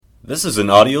This is an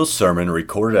audio sermon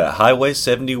recorded at Highway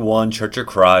 71 Church of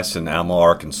Christ in Alma,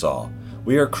 Arkansas.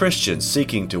 We are Christians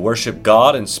seeking to worship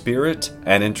God in spirit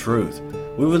and in truth.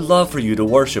 We would love for you to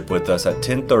worship with us at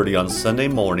 10:30 on Sunday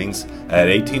mornings at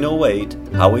 1808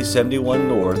 Highway 71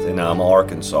 North in Alma,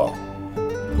 Arkansas.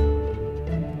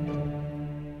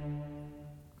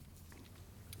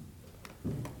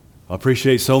 I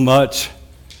appreciate so much,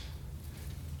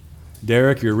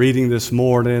 Derek, your reading this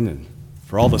morning, and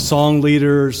for all the song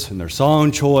leaders and their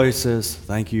song choices.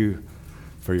 Thank you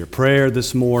for your prayer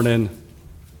this morning.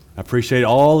 I appreciate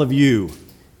all of you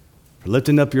for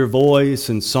lifting up your voice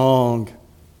in song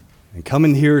and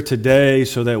coming here today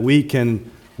so that we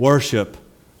can worship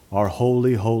our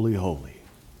holy, holy, holy,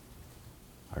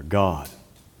 our God,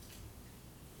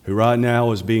 who right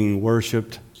now is being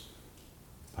worshiped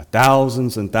by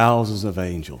thousands and thousands of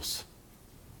angels.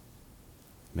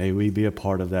 May we be a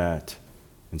part of that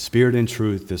in spirit and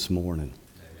truth this morning.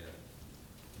 Amen.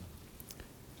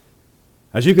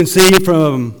 As you can see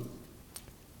from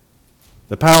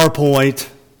the PowerPoint,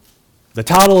 the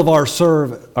title of our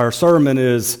sermon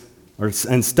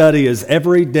and study is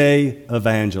Everyday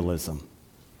Evangelism.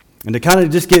 And to kind of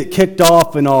just get kicked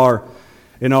off in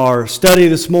our study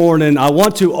this morning, I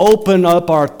want to open up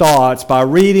our thoughts by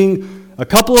reading a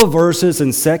couple of verses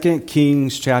in 2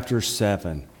 Kings chapter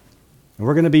 7. And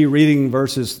we're going to be reading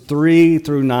verses 3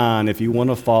 through 9 if you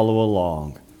want to follow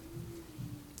along.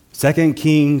 2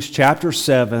 Kings chapter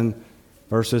 7,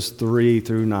 verses 3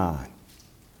 through 9.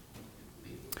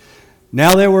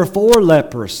 Now there were 4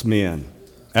 leprous men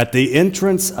at the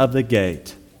entrance of the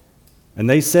gate, and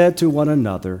they said to one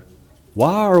another,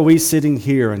 "Why are we sitting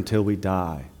here until we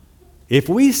die? If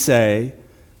we say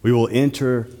we will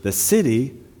enter the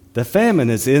city, the famine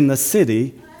is in the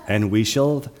city, and we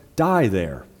shall die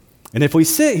there. And if we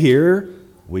sit here,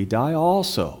 we die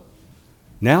also.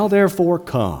 Now therefore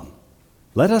come,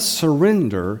 let us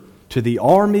surrender to the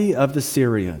army of the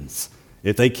Syrians.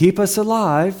 If they keep us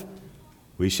alive,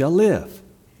 we shall live.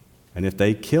 And if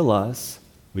they kill us,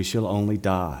 we shall only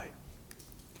die."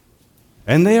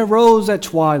 And they arose at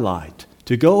twilight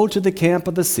to go to the camp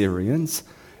of the Syrians.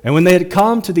 And when they had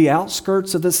come to the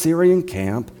outskirts of the Syrian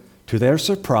camp, to their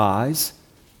surprise,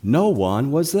 no one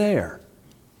was there.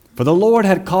 For the Lord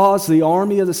had caused the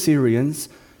army of the Syrians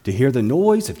to hear the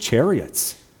noise of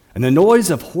chariots and the noise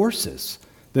of horses,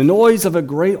 the noise of a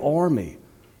great army.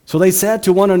 So they said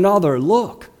to one another,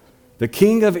 "Look, the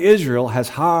king of Israel has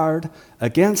hired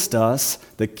against us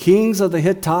the kings of the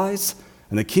Hittites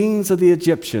and the kings of the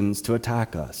Egyptians to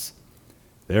attack us."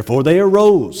 Therefore they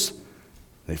arose.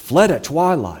 They fled at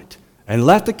twilight and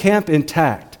left the camp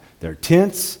intact, their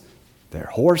tents, their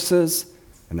horses,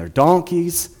 and their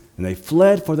donkeys, and they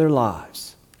fled for their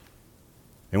lives.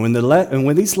 And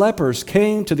when these lepers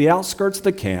came to the outskirts of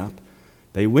the camp,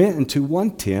 they went into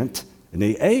one tent, and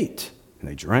they ate, and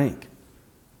they drank,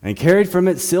 and carried from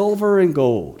it silver and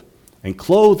gold, and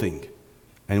clothing,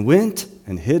 and went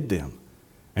and hid them.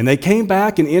 And they came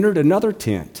back and entered another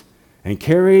tent, and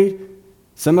carried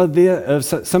some from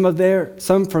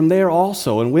there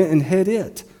also, and went and hid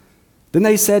it. Then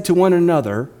they said to one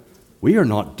another, "We are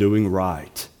not doing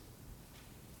right.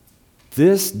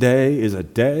 This day is a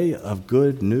day of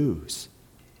good news,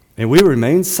 and we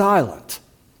remain silent.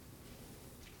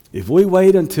 If we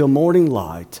wait until morning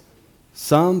light,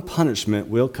 some punishment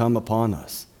will come upon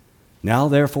us. Now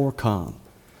therefore come,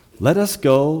 let us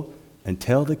go and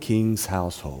tell the king's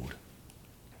household."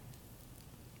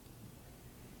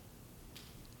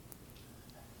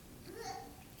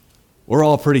 We're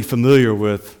all pretty familiar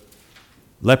with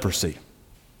leprosy.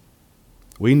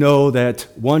 We know that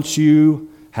once you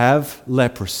have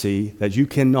leprosy, that you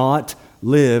cannot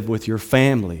live with your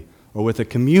family or with a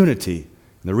community.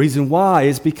 And the reason why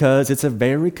is because it's a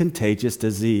very contagious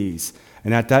disease.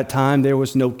 And at that time, there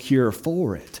was no cure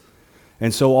for it.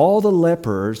 And so all the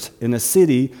lepers in a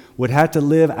city would have to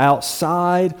live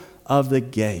outside of the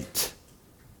gate.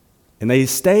 And they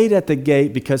stayed at the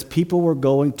gate because people were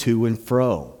going to and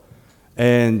fro.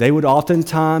 And they would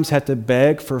oftentimes have to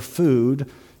beg for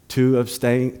food to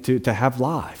have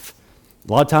life.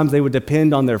 A lot of times they would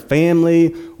depend on their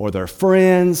family or their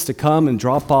friends to come and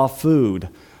drop off food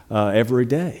every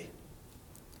day.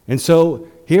 And so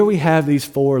here we have these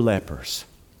 4 lepers,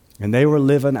 and they were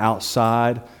living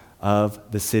outside of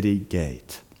the city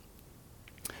gate.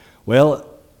 Well,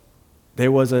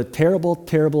 there was a terrible,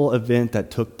 terrible event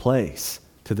that took place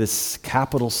to this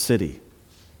capital city.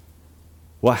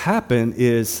 What happened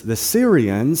is the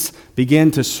Syrians began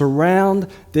to surround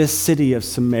this city of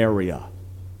Samaria.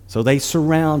 So they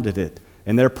surrounded it,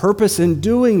 and their purpose in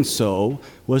doing so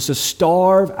was to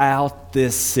starve out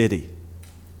this city.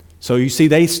 So you see,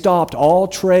 they stopped all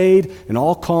trade and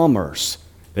all commerce.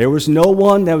 There was no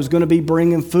one that was going to be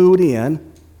bringing food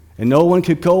in, and no one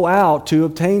could go out to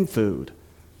obtain food.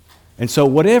 And so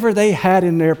whatever they had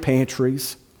in their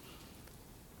pantries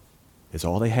is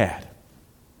all they had.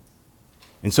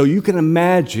 And so you can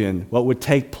imagine what would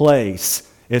take place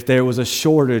if there was a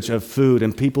shortage of food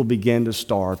and people began to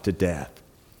starve to death.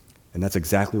 And that's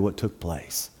exactly what took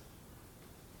place.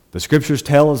 The scriptures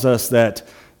tells us that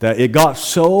it got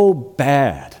so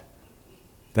bad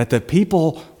that the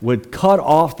people would cut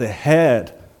off the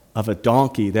head of a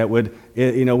donkey that would,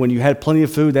 when you had plenty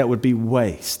of food, that would be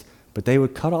waste. But they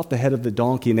would cut off the head of the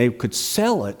donkey and they could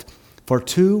sell it for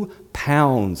 2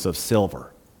 pounds of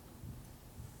silver.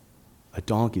 A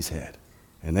donkey's head.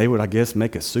 And they would, I guess,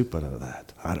 make a soup out of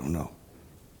that. I don't know.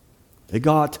 It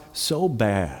got so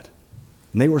bad,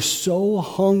 and they were so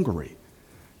hungry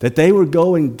that they would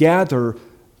go and gather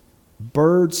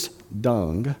bird's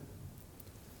dung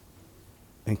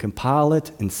and compile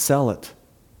it and sell it.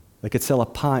 They could sell a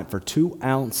pint for 2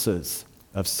 ounces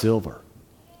of silver.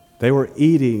 They were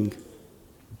eating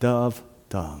dove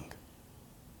dung.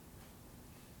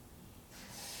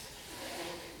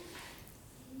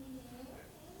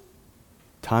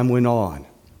 Time went on.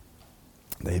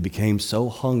 They became so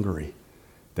hungry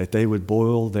that they would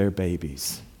boil their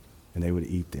babies and they would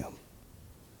eat them.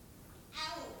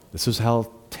 This is how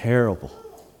terrible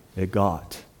it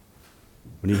got.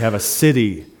 When you have a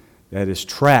city that is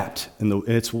trapped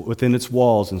within its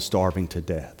walls and starving to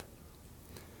death.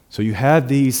 So you had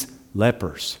these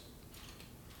lepers.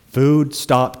 Food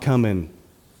stopped coming,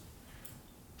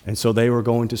 and so they were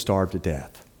going to starve to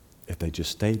death if they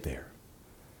just stayed there.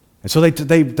 And so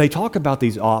they talk about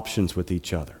these options with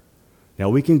each other. Now,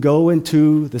 we can go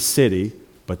into the city,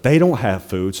 but they don't have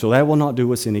food, so that will not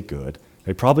do us any good.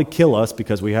 They'd probably kill us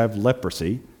because we have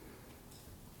leprosy.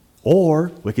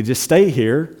 Or we could just stay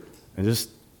here and just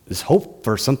hope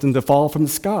for something to fall from the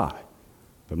sky.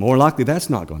 But more likely, that's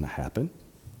not going to happen.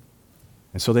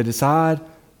 And so they decide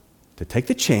to take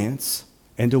the chance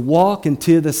and to walk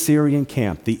into the Syrian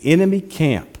camp, the enemy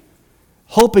camp,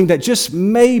 hoping that just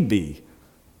maybe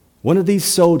one of these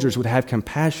soldiers would have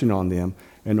compassion on them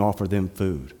and offer them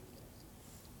food.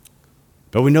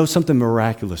 But we know something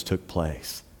miraculous took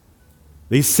place.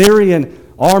 The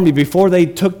Syrian army, before they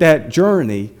took that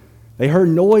journey, they heard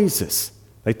noises.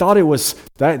 They thought it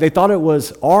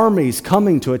was armies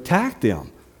coming to attack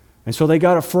them. And so they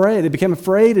got afraid. They became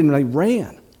afraid and they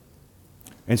ran.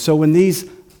 And so when these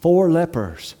 4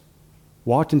 lepers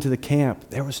walked into the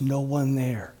camp, there was no one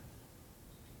there.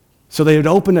 So they would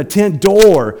open a tent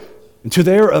door, and to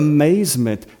their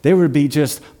amazement, there would be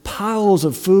just piles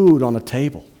of food on a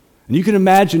table. And you can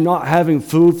imagine not having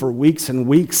food for weeks and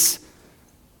weeks.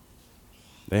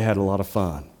 They had a lot of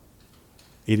fun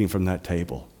eating from that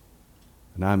table.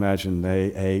 And I imagine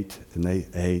they ate and they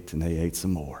ate and they ate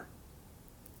some more.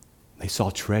 They saw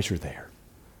treasure there.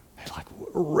 They're like,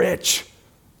 we're rich.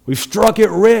 We've struck it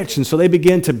rich. And so they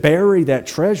began to bury that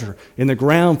treasure in the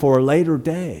ground for a later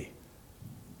day.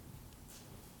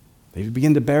 They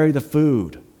begin to bury the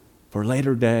food for a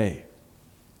later day.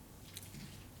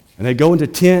 And they go into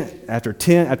tent after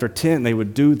tent after tent, and they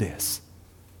would do this.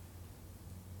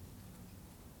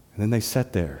 And then they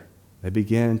sat there. They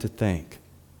began to think,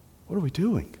 what are we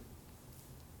doing?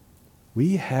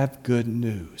 We have good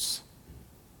news,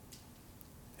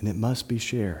 and it must be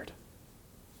shared.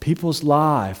 People's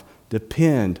lives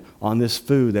depend on this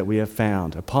food that we have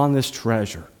found, upon this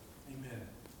treasure. Amen.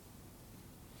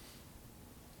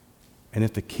 And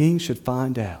if the king should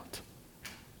find out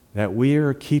that we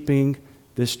are keeping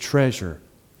this treasure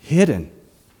hidden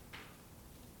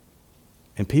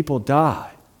and people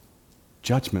die,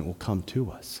 judgment will come to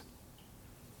us.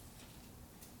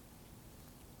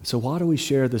 So why do we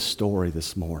share this story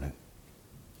this morning?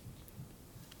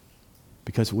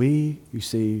 Because we, you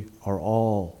see,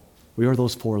 we are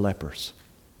those 4 lepers.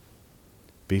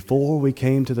 Before we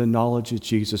came to the knowledge of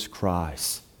Jesus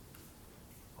Christ,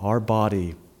 our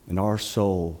body and our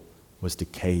soul was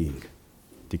decaying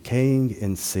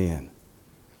in sin.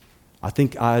 I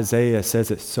think Isaiah says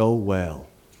it so well.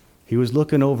 He was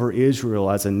looking over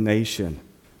Israel as a nation,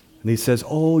 and he says,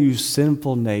 "Oh, you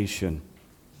sinful nation,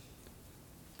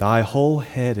 thy whole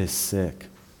head is sick.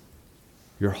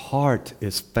 Your heart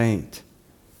is faint.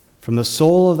 From the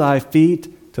sole of thy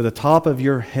feet to the top of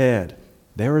your head,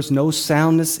 there is no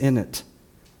soundness in it,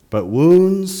 but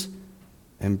wounds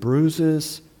and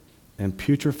bruises and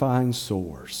putrefying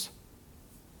sores."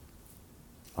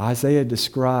 Isaiah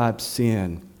describes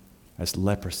sin as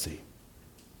leprosy.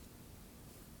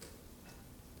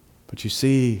 But you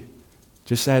see,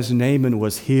 Just as Naaman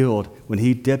was healed when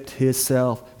he dipped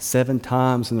himself 7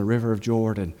 times in the river of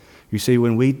Jordan. You see,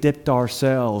 when we dipped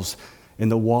ourselves in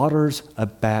the waters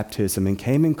of baptism and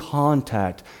came in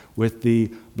contact with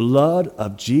the blood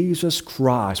of Jesus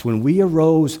Christ, when we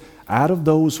arose out of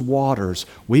those waters,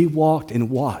 we walked in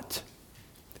what?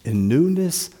 In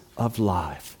newness of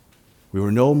life. We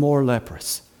were no more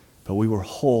leprous, but we were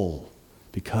whole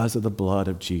because of the blood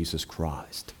of Jesus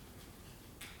Christ.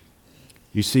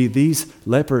 You see, these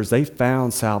lepers, they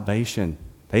found salvation.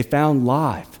 They found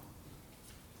life.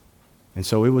 And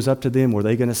so it was up to them. Were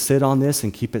they going to sit on this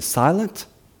and keep it silent?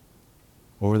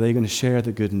 Or were they going to share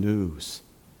the good news?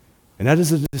 And that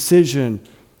is a decision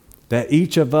that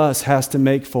each of us has to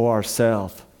make for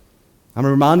ourselves. I'm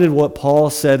reminded of what Paul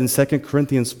said in 2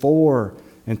 Corinthians 4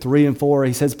 and 3 and 4.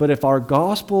 He says, "But if our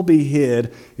gospel be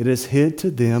hid, it is hid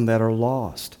to them that are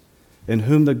lost, in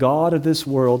whom the God of this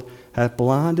world hath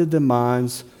blinded the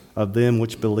minds of them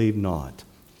which believe not,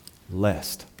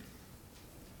 lest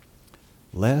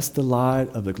the light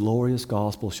of the glorious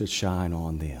gospel should shine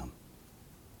on them."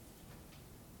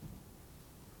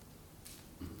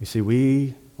 You see,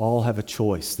 we all have a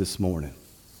choice this morning.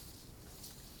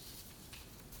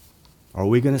 Are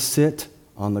we going to sit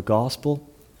on the gospel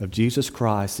of Jesus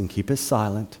Christ and keep it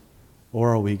silent, or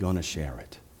are we going to share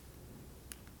it?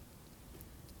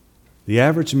 The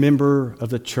average member of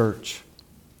the church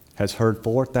has heard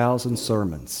 4,000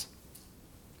 sermons.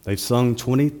 They've sung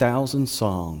 20,000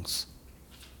 songs,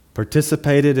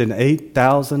 participated in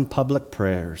 8,000 public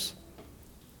prayers,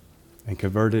 and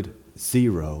converted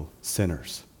 0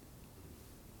 sinners.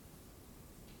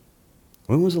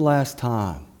 When was the last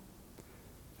time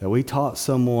that we taught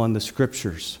someone the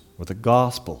scriptures or the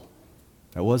gospel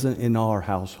that wasn't in our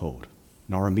household,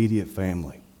 in our immediate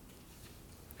family?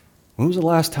 When was the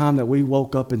last time that we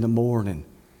woke up in the morning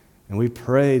and we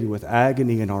prayed with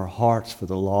agony in our hearts for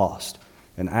the lost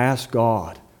and asked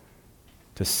God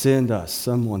to send us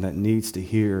someone that needs to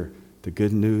hear the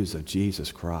good news of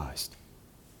Jesus Christ?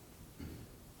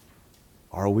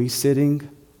 Are we sitting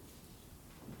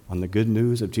on the good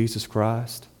news of Jesus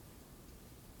Christ?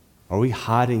 Are we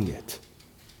hiding it?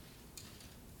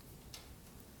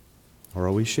 Or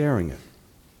are we sharing it?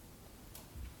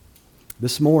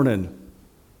 This morning,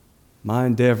 my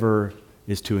endeavor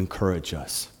is to encourage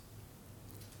us.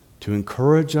 To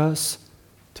encourage us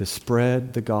to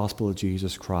spread the gospel of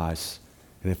Jesus Christ.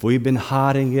 And if we've been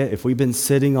hiding it, if we've been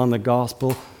sitting on the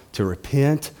gospel, to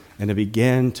repent and to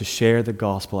begin to share the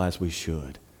gospel as we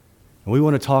should. And we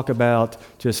want to talk about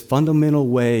just fundamental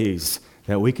ways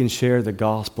that we can share the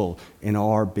gospel in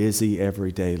our busy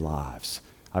everyday lives.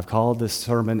 I've called this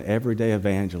sermon Everyday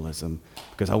Evangelism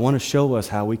because I want to show us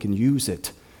how we can use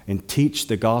it and teach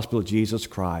the gospel of Jesus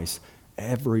Christ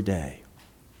every day.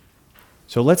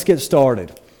 So let's get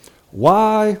started.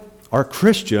 Why are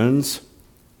Christians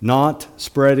not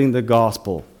spreading the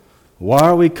gospel? Why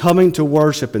are we coming to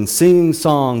worship and singing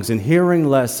songs and hearing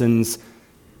lessons,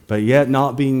 but yet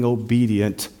not being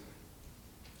obedient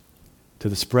to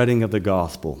the spreading of the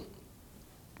gospel?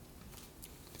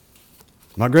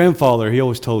 My grandfather, he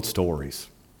always told stories.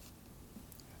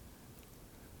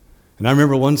 And I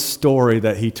remember one story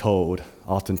that he told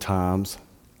oftentimes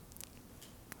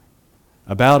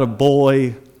about a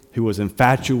boy who was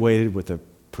infatuated with a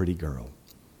pretty girl.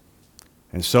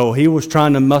 And so he was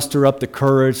trying to muster up the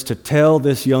courage to tell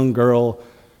this young girl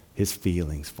his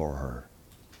feelings for her.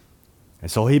 And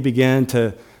so he began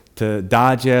to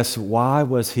digest, why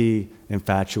was he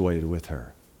infatuated with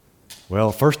her?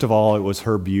 Well, first of all, it was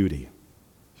her beauty.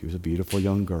 She was a beautiful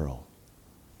young girl.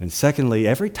 And secondly,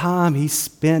 every time he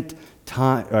spent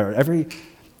time, or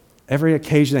every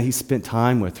occasion that he spent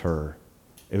time with her,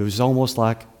 it was almost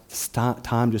like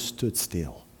time just stood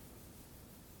still.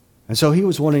 And so he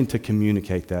was wanting to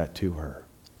communicate that to her.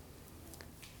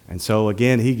 And so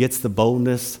again, he gets the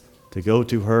boldness to go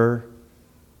to her.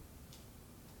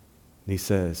 And he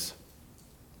says,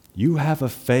 "You have a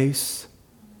face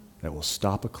that will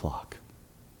stop a clock."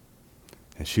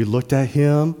 And she looked at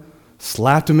him,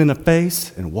 slapped him in the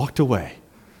face, and walked away.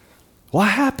 What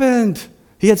happened?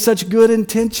 He had such good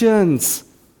intentions.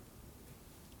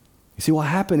 You see, what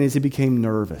happened is he became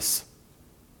nervous.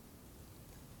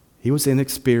 He was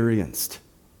inexperienced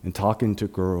in talking to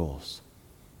girls.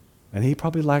 And he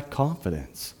probably lacked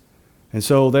confidence. And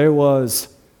so there was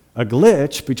a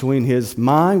glitch between his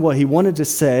mind, what he wanted to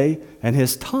say, and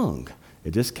his tongue.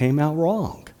 It just came out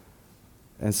wrong.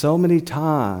 And so many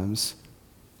times,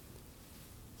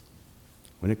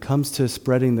 when it comes to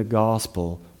spreading the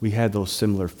gospel, we have those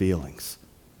similar feelings.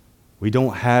 We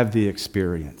don't have the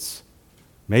experience.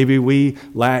 Maybe we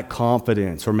lack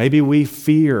confidence, or maybe we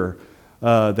fear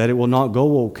that it will not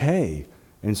go okay.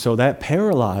 And so that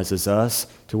paralyzes us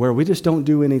to where we just don't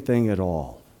do anything at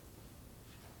all.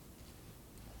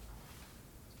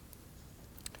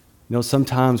 You know,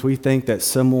 sometimes we think that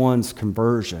someone's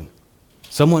conversion,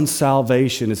 someone's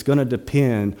salvation is going to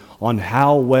depend on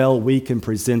how well we can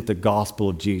present the gospel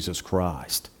of Jesus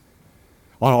Christ.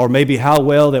 Or maybe how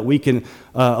well that we can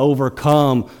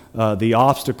overcome the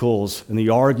obstacles and the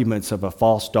arguments of a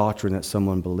false doctrine that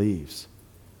someone believes.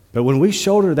 But when we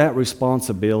shoulder that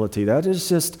responsibility,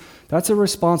 that's a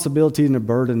responsibility and a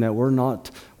burden that we're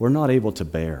not able to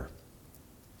bear.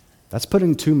 That's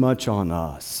putting too much on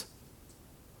us.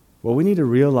 What we need to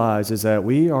realize is that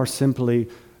we are simply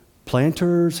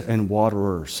planters and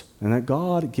waterers, and that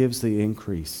God gives the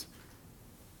increase.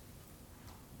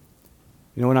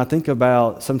 You know, when I think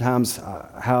about sometimes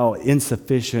how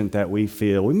insufficient that we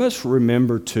feel, we must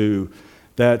remember too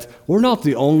that we're not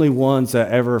the only ones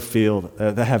that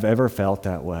have ever felt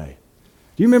that way.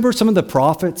 Do you remember some of the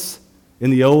prophets in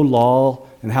the old law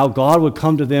and how God would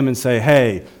come to them and say,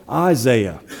 "Hey,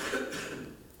 Isaiah,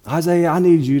 I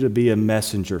need you to be a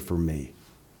messenger for me."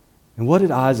 And what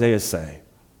did Isaiah say?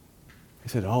 He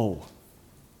said, "Oh,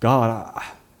 God,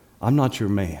 I'm not your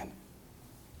man.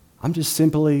 I'm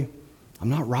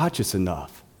not righteous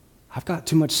enough. I've got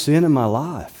too much sin in my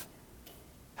life.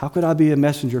 How could I be a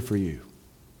messenger for you?"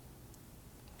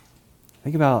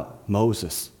 Think about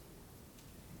Moses.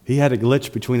 He had a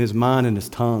glitch between his mind and his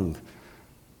tongue.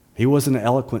 He wasn't an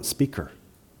eloquent speaker.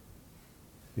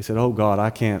 He said, "Oh God,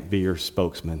 I can't be your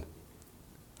spokesman.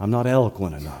 I'm not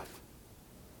eloquent enough."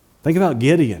 Think about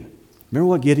Gideon. Remember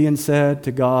what Gideon said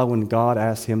to God when God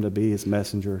asked him to be his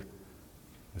messenger?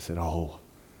 He said, "Oh,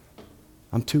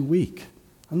 I'm too weak.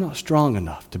 I'm not strong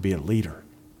enough to be a leader."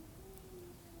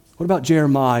 What about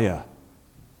Jeremiah?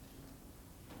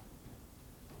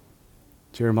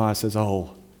 Jeremiah says,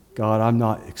 "Oh, God, I'm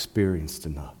not experienced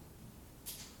enough.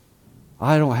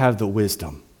 I don't have the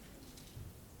wisdom.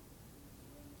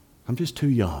 I'm just too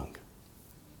young."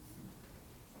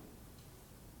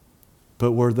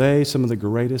 But were they some of the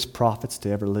greatest prophets to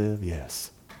ever live?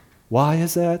 Yes. Why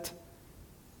is that?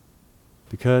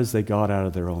 Because they got out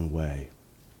of their own way.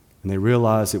 And they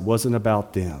realized it wasn't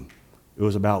about them. It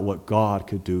was about what God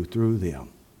could do through them.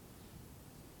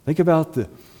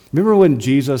 Remember when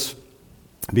Jesus,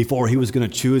 before he was going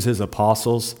to choose his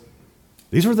apostles,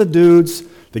 these were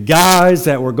the guys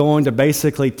that were going to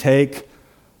basically take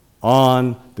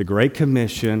on the Great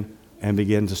Commission and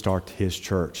begin to start his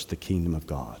church, the kingdom of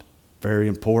God. Very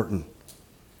important.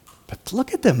 But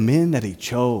look at the men that he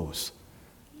chose.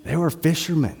 They were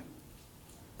fishermen.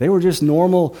 They were just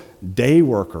normal day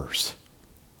workers,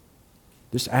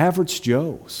 just average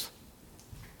Joes.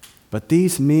 But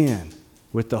these men,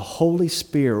 with the Holy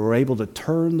Spirit, were able to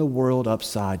turn the world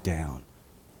upside down.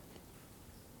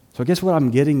 So I guess what I'm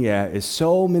getting at is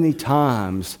so many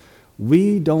times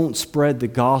we don't spread the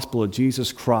gospel of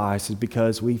Jesus Christ is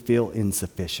because we feel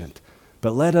insufficient.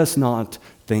 But let us not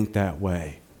think that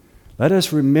way. Let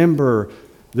us remember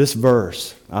this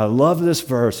verse. I love this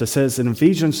verse. It says in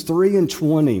Ephesians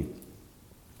 3:20,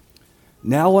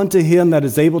 "Now unto him that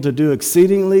is able to do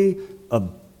exceedingly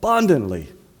abundantly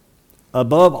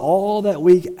above all that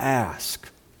we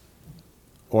ask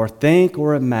or think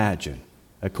or imagine,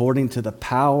 according to the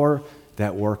power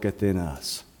that worketh in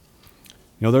us."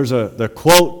 You know, there's the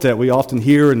quote that we often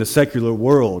hear in the secular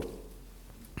world.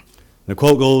 The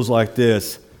quote goes like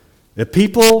this: "If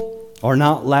people are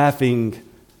not laughing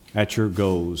at your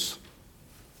goals,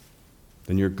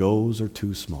 then your goals are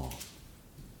too small."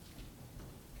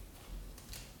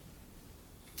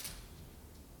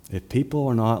 If people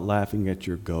are not laughing at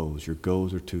your goals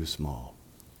are too small.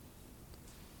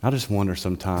 I just wonder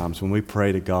sometimes when we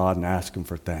pray to God and ask him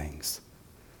for things,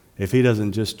 if he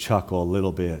doesn't just chuckle a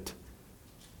little bit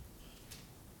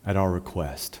at our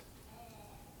request.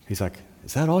 He's like,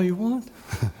 "Is that all you want?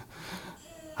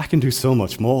 I can do so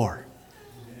much more."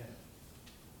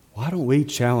 Why don't we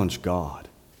challenge God?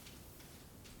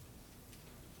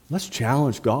 Let's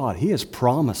challenge God. He has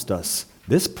promised us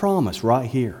this promise right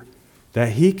here,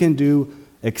 that he can do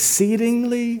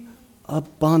exceedingly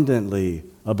abundantly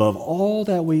above all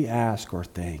that we ask or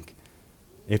think.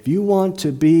 If you want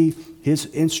to be his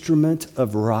instrument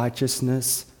of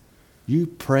righteousness, you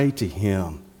pray to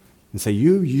him and say,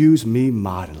 "You use me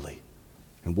mightily,"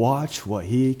 and watch what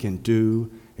he can do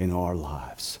in our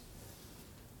lives.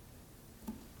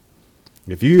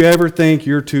 If you ever think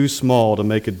you're too small to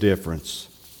make a difference,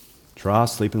 try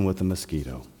sleeping with a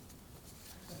mosquito.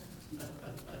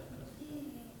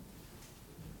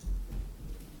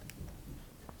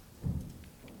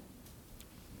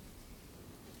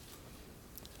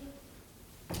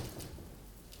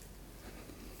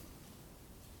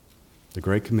 the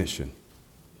Great Commission.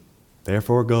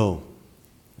 Therefore go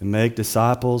and make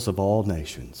disciples of all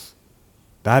nations,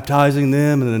 baptizing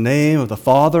them in the name of the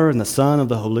Father and the Son and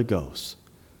the Holy Ghost,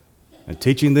 and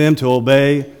teaching them to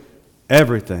obey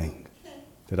everything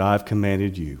that I've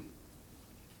commanded you.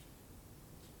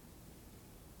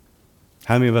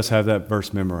 How many of us have that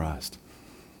verse memorized?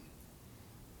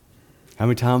 How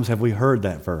many times have we heard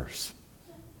that verse?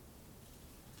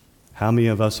 How many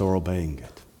of us are obeying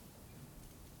it?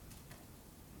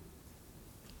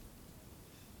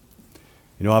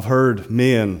 You know, I've heard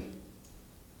men,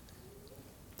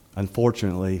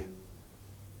 unfortunately,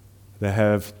 that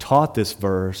have taught this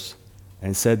verse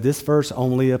and said this verse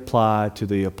only applied to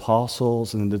the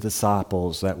apostles and the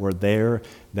disciples that were there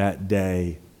that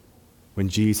day when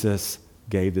Jesus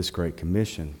gave this Great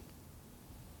Commission.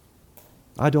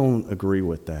 I don't agree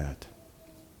with that.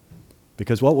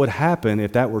 Because what would happen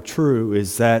if that were true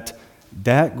is that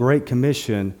that Great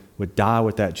Commission would die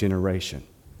with that generation.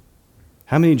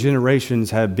 How many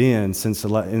generations have been since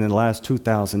in the last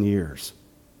 2,000 years?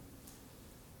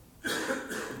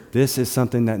 This is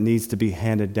something that needs to be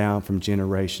handed down from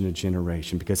generation to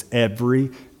generation because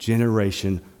every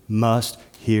generation must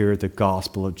hear the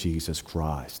gospel of Jesus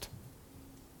Christ.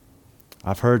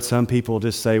 I've heard some people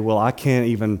just say, well, I can't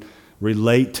even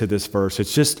relate to this verse.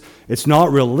 It's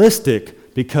not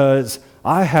realistic because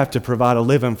I have to provide a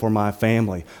living for my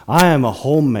family. I am a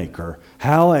homemaker.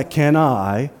 How can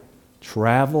I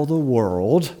travel the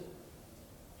world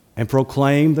and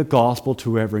proclaim the gospel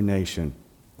to every nation?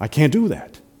 I can't do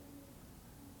that.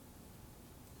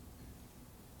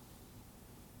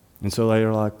 And so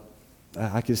they're like,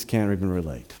 I just can't even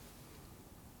relate.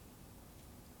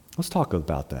 Let's talk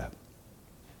about that.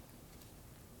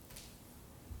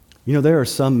 You know, there are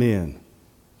some men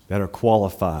that are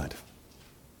qualified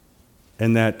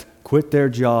and that quit their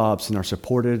jobs and are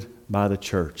supported by the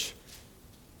church.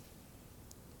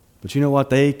 But you know what?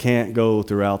 They can't go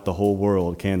throughout the whole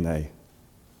world, can they?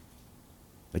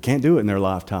 They can't do it in their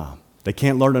lifetime. They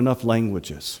can't learn enough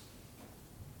languages.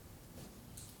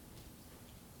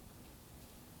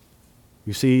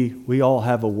 You see, we all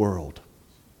have a world.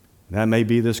 That may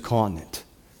be this continent.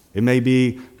 It may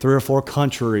be 3 or 4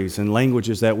 countries and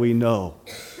languages that we know.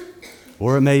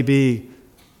 Or it may be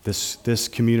this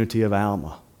community of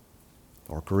Alma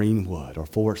or Greenwood or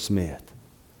Fort Smith.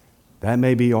 That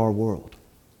may be our world.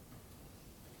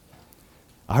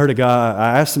 I heard a guy,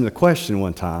 I asked him the question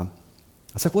one time.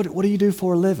 I said, what do you do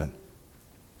for a living?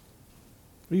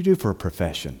 What do you do for a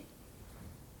profession?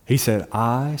 He said,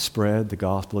 I spread the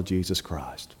gospel of Jesus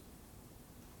Christ.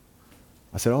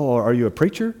 I said, oh, are you a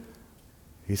preacher?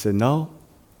 He said, no,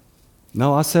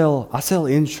 I sell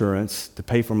insurance to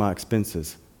pay for my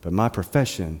expenses, but my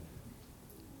profession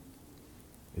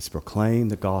is to proclaim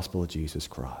the gospel of Jesus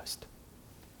Christ.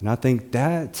 And I think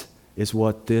that is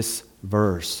what this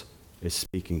verse is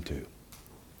speaking to. You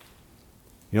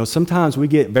know, sometimes we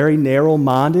get very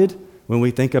narrow-minded when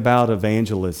we think about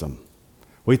evangelism.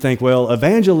 We think, well,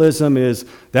 evangelism is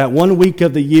that 1 week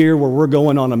of the year where we're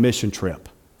going on a mission trip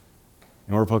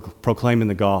and we're proclaiming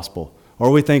the gospel. Or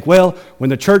we think, well,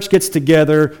 when the church gets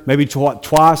together maybe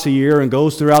twice a year and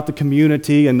goes throughout the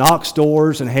community and knocks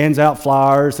doors and hands out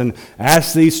flyers and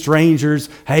asks these strangers,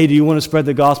 hey, do you want to spread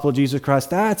the gospel of Jesus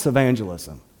Christ? That's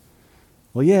evangelism.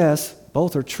 Well, yes,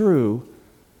 both are true,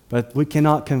 but we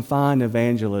cannot confine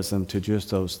evangelism to just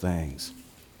those things.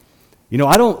 You know,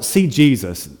 I don't see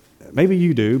Jesus. Maybe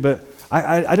you do, but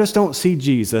I just don't see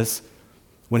Jesus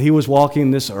when he was walking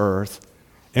this earth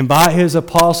invite his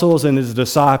apostles and his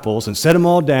disciples and set them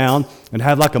all down and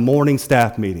have like a morning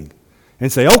staff meeting and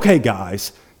say, okay,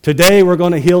 guys, today we're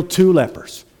going to heal 2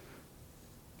 lepers.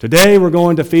 Today we're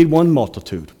going to feed 1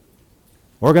 multitude.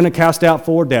 We're going to cast out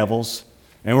 4 devils,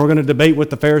 and we're going to debate with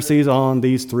the Pharisees on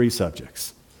these 3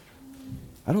 subjects.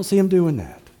 I don't see him doing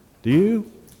that. Do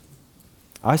you?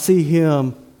 I see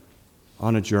him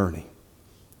on a journey.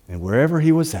 And wherever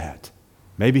he was at,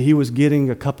 maybe he was getting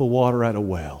a cup of water at a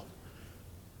well.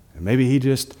 And maybe he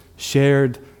just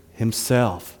shared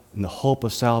himself and the hope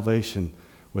of salvation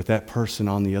with that person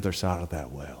on the other side of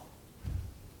that well.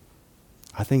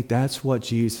 I think that's what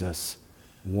Jesus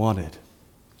wanted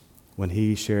when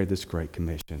he shared this Great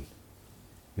Commission.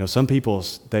 You know, some people,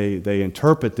 they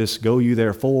interpret this go you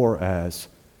therefore as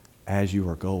you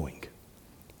are going.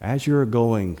 As you are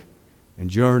going and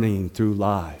journeying through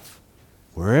life,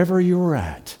 wherever you're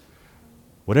at,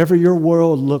 whatever your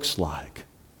world looks like,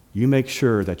 you make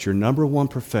sure that your number one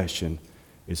profession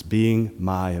is being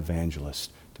my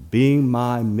evangelist, being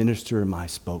my minister and my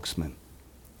spokesman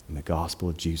in the gospel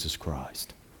of Jesus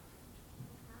Christ.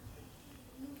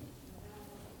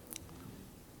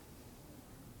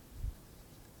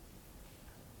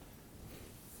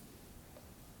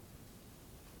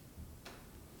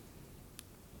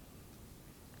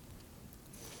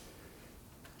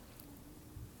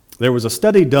 There was a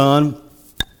study done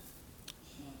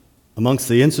amongst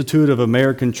the Institute of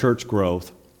American Church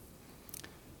Growth,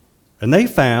 and they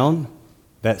found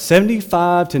that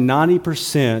 75 to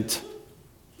 90%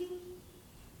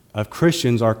 of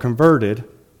Christians are converted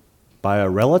by a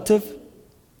relative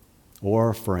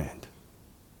or a friend.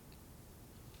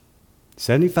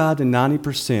 75 to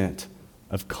 90%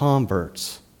 of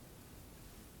converts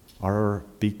are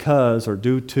because or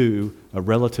due to a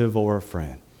relative or a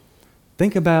friend.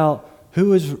 Think about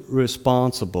who is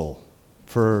responsible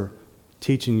for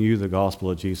teaching you the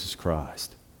gospel of Jesus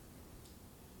Christ.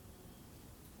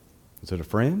 Is it a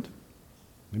friend?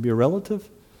 Maybe a relative?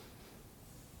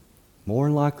 More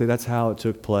than likely, that's how it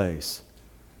took place.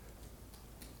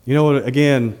 You know,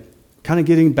 again, kind of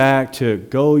getting back to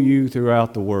go you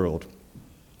throughout the world.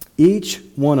 Each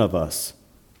one of us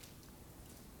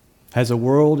has a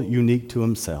world unique to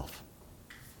himself.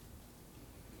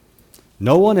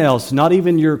 No one else, not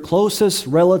even your closest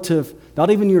relative,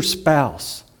 not even your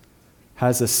spouse,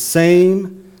 has the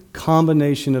same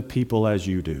combination of people as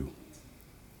you do.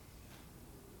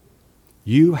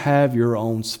 You have your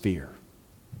own sphere.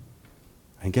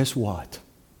 And guess what?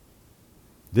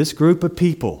 This group of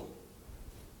people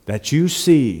that you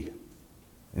see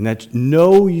and that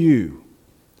know you,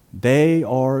 they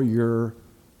are your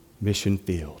mission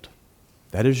field.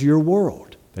 That is your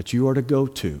world that you are to go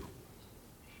to.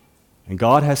 And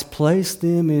God has placed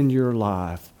them in your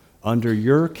life under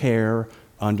your care,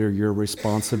 under your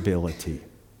responsibility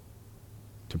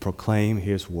to proclaim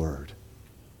His word.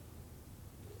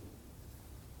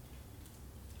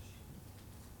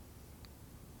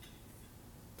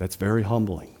 That's very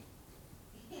humbling.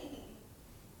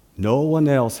 No one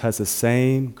else has the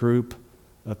same group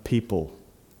of people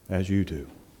as you do.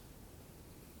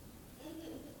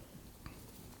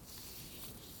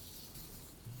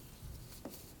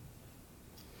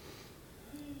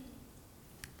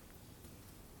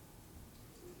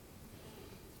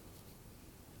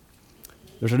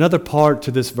 There's another part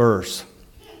to this verse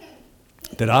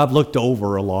that I've looked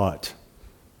over a lot,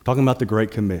 talking about the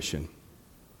Great Commission.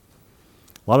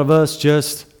 A lot of us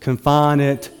just confine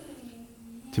it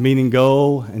to meaning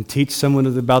go and teach someone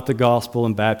about the gospel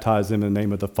and baptize them in the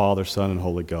name of the Father, Son, and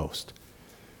Holy Ghost.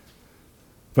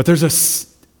 But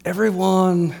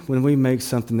everyone, when we make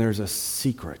something, there's a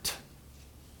secret.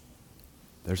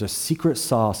 There's a secret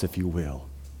sauce, if you will.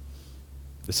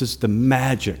 This is the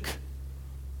magic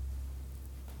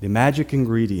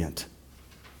ingredient.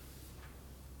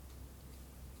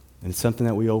 And it's something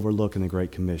that we overlook in the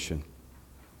Great Commission.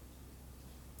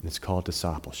 It's called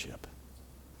discipleship.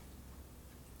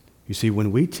 You see,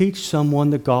 when we teach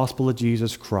someone the gospel of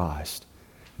Jesus Christ,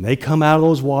 and they come out of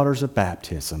those waters of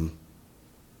baptism,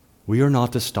 we are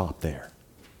not to stop there.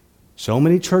 So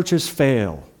many churches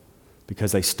fail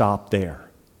because they stop there.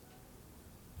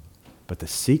 But the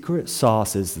secret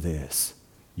sauce is this: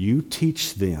 you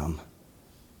teach them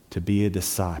to be a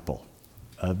disciple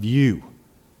of you.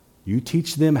 You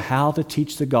teach them how to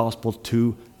teach the gospel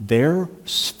to their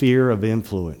sphere of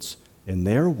influence in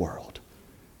their world.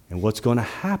 And what's going to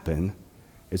happen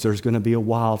is there's going to be a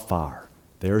wildfire.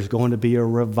 There's going to be a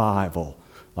revival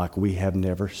like we have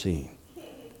never seen.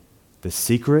 The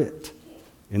secret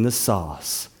in the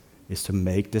sauce is to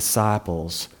make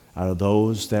disciples out of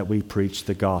those that we preach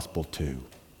the gospel to.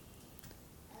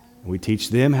 We teach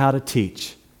them how to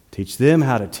teach. Teach them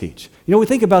how to teach. You know, we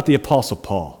think about the Apostle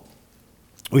Paul.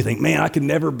 We think, man, I could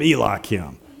never be like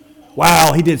him.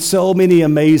 Wow, he did so many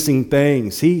amazing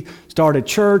things. He started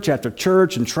church after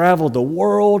church and traveled the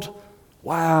world.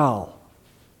 Wow.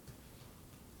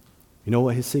 You know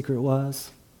what his secret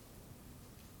was?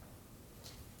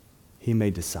 He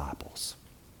made disciples.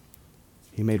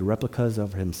 He made replicas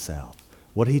of himself.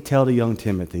 What did he tell to young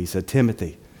Timothy? He said,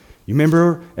 Timothy, you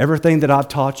remember everything that I've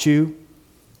taught you?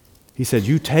 He said,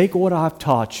 you take what I've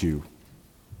taught you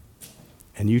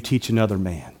and you teach another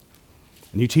man.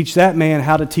 And you teach that man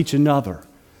how to teach another,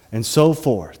 and so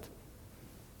forth.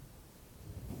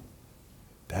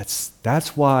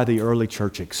 That's why the early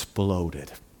church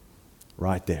exploded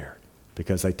right there.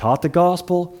 Because they taught the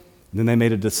gospel, and then they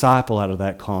made a disciple out of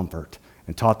that convert.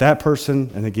 And taught that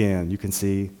person, and again, you can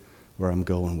see where I'm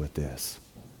going with this.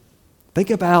 Think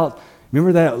about,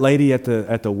 remember that lady at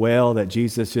the well that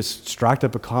Jesus just struck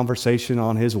up a conversation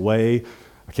on his way?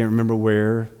 I can't remember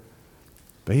where.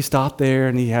 But he stopped there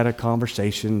and he had a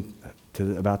conversation to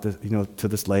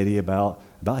this lady about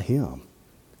him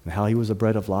and how he was the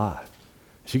bread of life.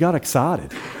 She got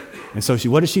excited. And so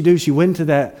what did she do? She went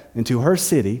into her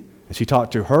city and she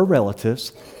talked to her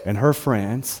relatives and her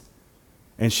friends,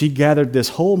 and she gathered this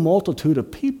whole multitude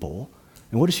of people.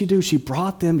 And what did she do? She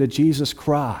brought them to Jesus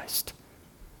Christ.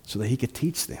 so that he could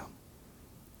teach them.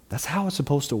 That's how it's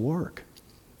supposed to work.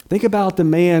 Think about the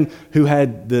man who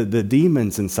had the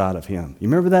demons inside of him. You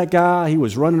remember that guy? He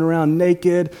was running around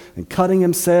naked and cutting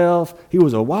himself. He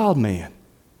was a wild man.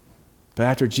 But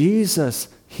after Jesus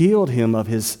healed him of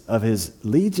his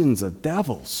legions of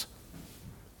devils,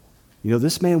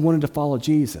 this man wanted to follow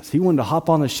Jesus. He wanted to hop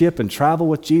on a ship and travel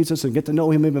with Jesus and get to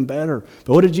know him even better.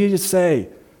 But what did Jesus say?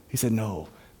 He said, no,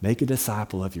 make a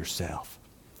disciple of yourself.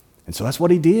 And so that's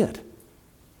what he did.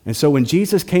 And so when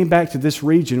Jesus came back to this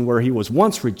region where he was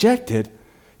once rejected,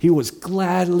 he was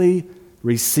gladly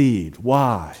received.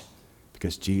 Why?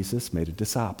 Because Jesus made a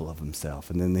disciple of himself,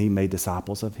 and then he made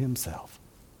disciples of himself.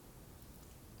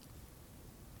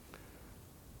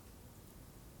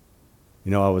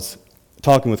 I was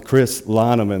talking with Chris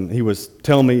Lynham, and he was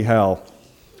telling me how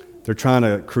they're trying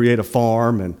to create a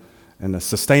farm and a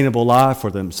sustainable life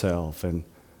for themselves. And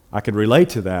I could relate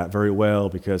to that very well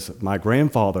because my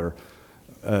grandfather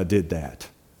did that.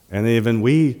 And even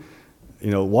we,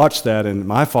 watched that, and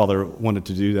my father wanted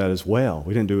to do that as well.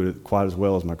 We didn't do it quite as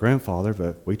well as my grandfather,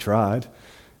 but we tried.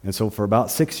 And so for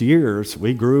about 6 years,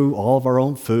 we grew all of our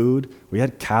own food. We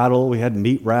had cattle, we had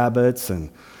meat rabbits, and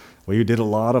we did a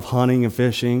lot of hunting and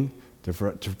fishing to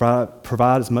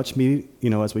provide as much meat,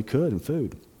 as we could and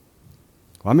food.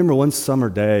 Well, I remember one summer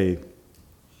day,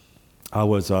 I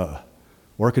was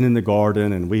working in the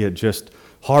garden, and we had just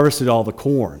harvested all the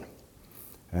corn.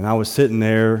 And I was sitting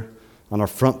there on our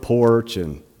front porch,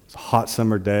 and it's a hot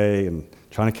summer day, and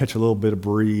trying to catch a little bit of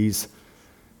breeze,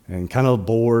 and kind of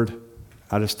bored.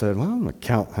 I just said, well, I'm going to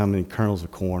count how many kernels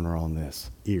of corn are on this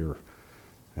ear.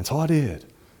 And so I did.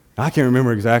 I can't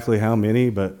remember exactly how many,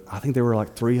 but I think there were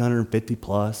like 350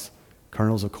 plus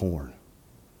kernels of corn.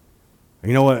 And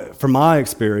you know what? From my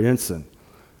experience and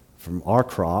from our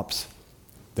crops,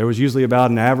 there was usually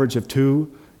about an average of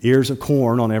 2 ears of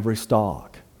corn on every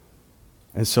stalk.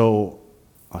 And so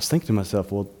I was thinking to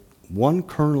myself, well, one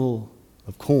kernel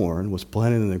of corn was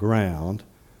planted in the ground,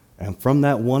 and from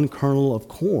that one kernel of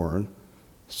corn,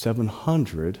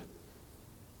 700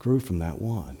 grew from that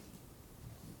one.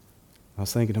 I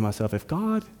was thinking to myself, if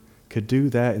God could do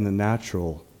that in the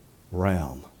natural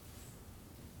realm,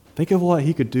 think of what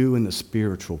he could do in the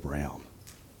spiritual realm.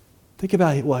 Think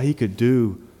about what he could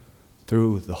do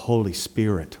through the Holy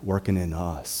Spirit working in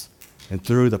us and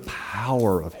through the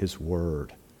power of his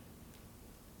word.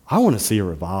 I want to see a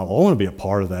revival. I want to be a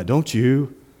part of that, don't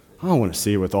you? I want to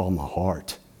see it with all my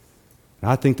heart.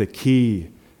 And I think the key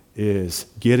is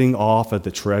getting off of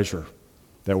the treasure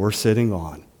that we're sitting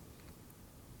on.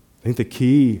 I think the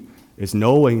key is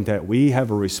knowing that we have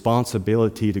a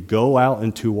responsibility to go out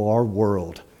into our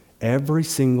world every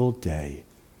single day,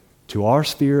 to our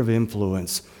sphere of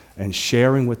influence, and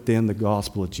sharing with them the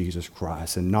gospel of Jesus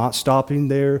Christ, and not stopping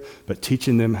there, but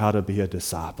teaching them how to be a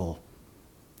disciple.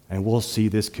 And we'll see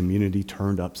this community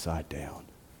turned upside down.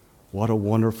 What a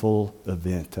wonderful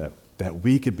event that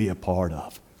we could be a part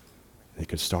of. It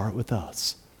could start with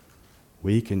us.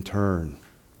 We can turn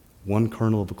one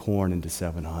kernel of corn into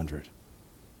 700.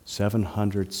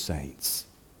 700 saints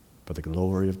for the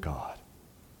glory of God.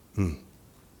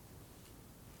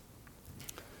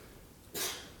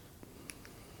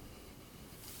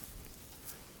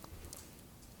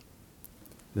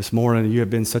 This morning, you have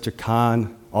been such a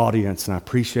kind audience, and I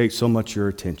appreciate so much your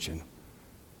attention.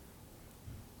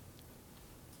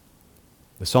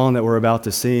 The song that we're about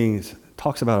to sing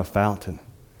talks about a fountain.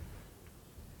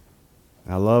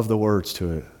 And I love the words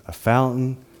to it. A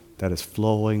fountain that is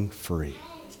flowing free.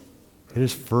 It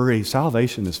is free.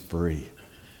 Salvation is free.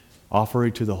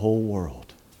 Offering to the whole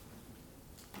world.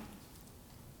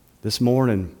 This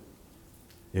morning,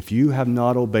 if you have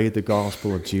not obeyed the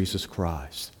gospel of Jesus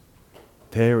Christ,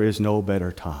 there is no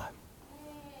better time.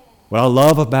 What I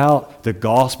love about the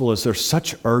gospel is there's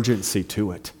such urgency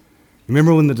to it.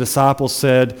 Remember when the disciples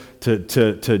said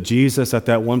to Jesus at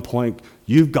that one point,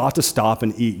 you've got to stop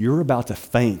and eat. You're about to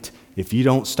faint if you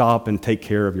don't stop and take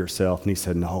care of yourself. And he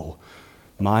said, no,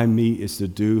 my meat is to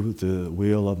do the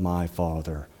will of my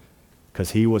Father.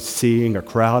 Because he was seeing a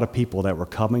crowd of people that were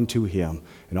coming to him,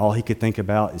 and all he could think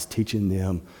about is teaching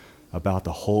them about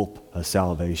the hope of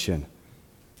salvation.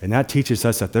 And that teaches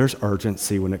us that there's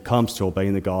urgency when it comes to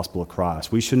obeying the gospel of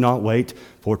Christ. We should not wait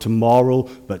for tomorrow,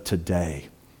 but today.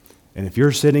 And if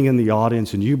you're sitting in the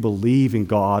audience and you believe in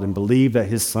God and believe that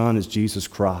his Son is Jesus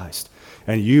Christ,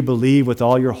 and you believe with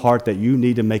all your heart that you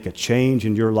need to make a change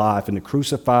in your life and to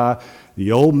crucify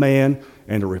the old man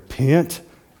and to repent,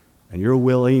 and you're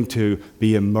willing to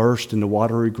be immersed in the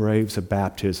watery graves of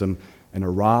baptism and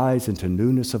arise into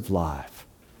newness of life,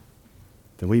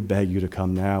 then we beg you to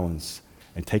come now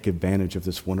and take advantage of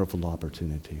this wonderful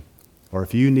opportunity. or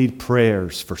if you need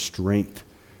prayers for strength,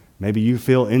 maybe you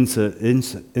feel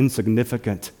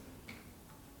insignificant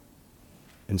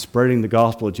in spreading the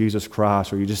gospel of Jesus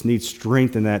Christ, or you just need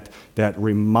strength in that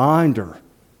reminder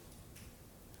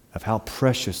of how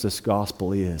precious this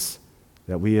gospel is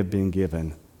that we have been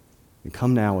given. And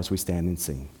come now as we stand and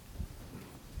sing.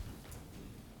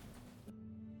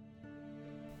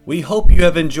 We hope you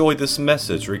have enjoyed this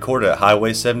message recorded at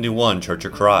Highway 71 Church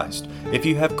of Christ. If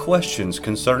you have questions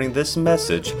concerning this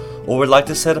message or would like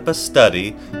to set up a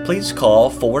study, please call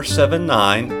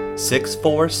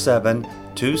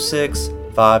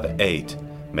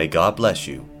 479-647-2658. May God bless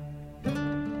you.